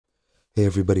Hey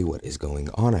everybody, what is going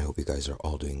on? I hope you guys are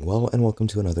all doing well and welcome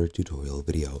to another tutorial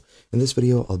video. In this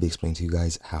video, I'll be explaining to you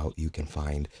guys how you can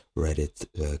find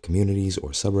Reddit communities or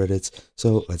subreddits.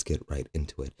 So let's get right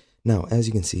into it. Now, as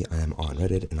you can see, I am on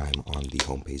Reddit and I'm on the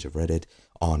homepage of Reddit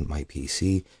on my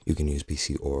PC. You can use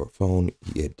PC or phone.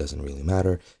 It doesn't really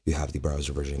matter. You have the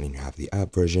browser version and you have the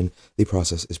app version. The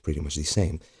process is pretty much the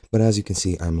same. But as you can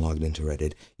see, I'm logged into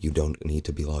Reddit. You don't need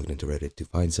to be logged into Reddit to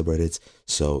find subreddits,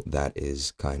 so that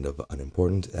is kind of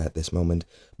unimportant at this moment.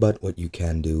 But what you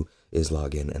can do is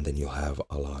log in and then you'll have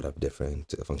a lot of different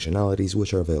functionalities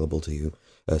which are available to you,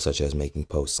 such as making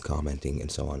posts, commenting,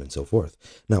 and so on and so forth.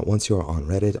 Now, once you're on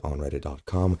Reddit, on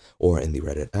reddit.com or in the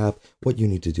Reddit app, what you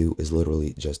need to do is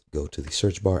literally just go to the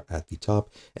search bar at the top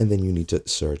and then you need to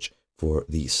search for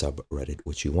the subreddit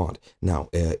which you want. Now,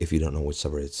 if you don't know which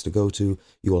subreddits to go to,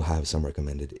 you will have some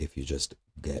recommended if you just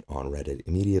get on Reddit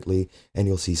immediately, and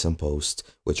you'll see some posts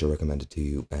which are recommended to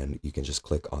you, and you can just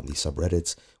click on the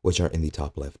subreddits which are in the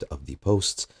top left of the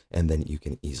posts, and then you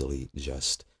can easily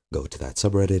just go to that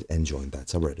subreddit and join that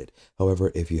subreddit.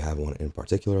 However, if you have one in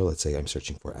particular, let's say I'm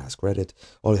searching for Ask Reddit,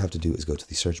 all you have to do is go to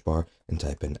the search bar and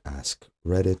type in Ask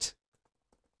Reddit,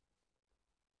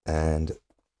 and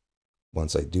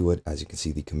once I do it, as you can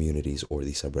see, the communities or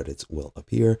the subreddits will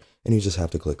appear, and you just have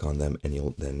to click on them and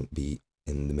you'll then be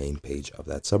in the main page of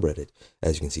that subreddit.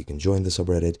 As you can see, you can join the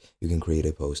subreddit, you can create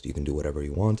a post, you can do whatever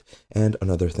you want. And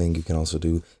another thing you can also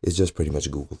do is just pretty much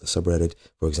Google the subreddit.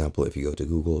 For example, if you go to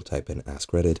Google, type in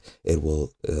Ask Reddit, it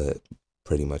will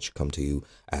pretty much come to you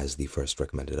as the first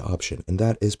recommended option. And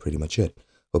that is pretty much it.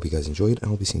 Hope you guys enjoyed, and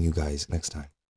I'll be seeing you guys next time.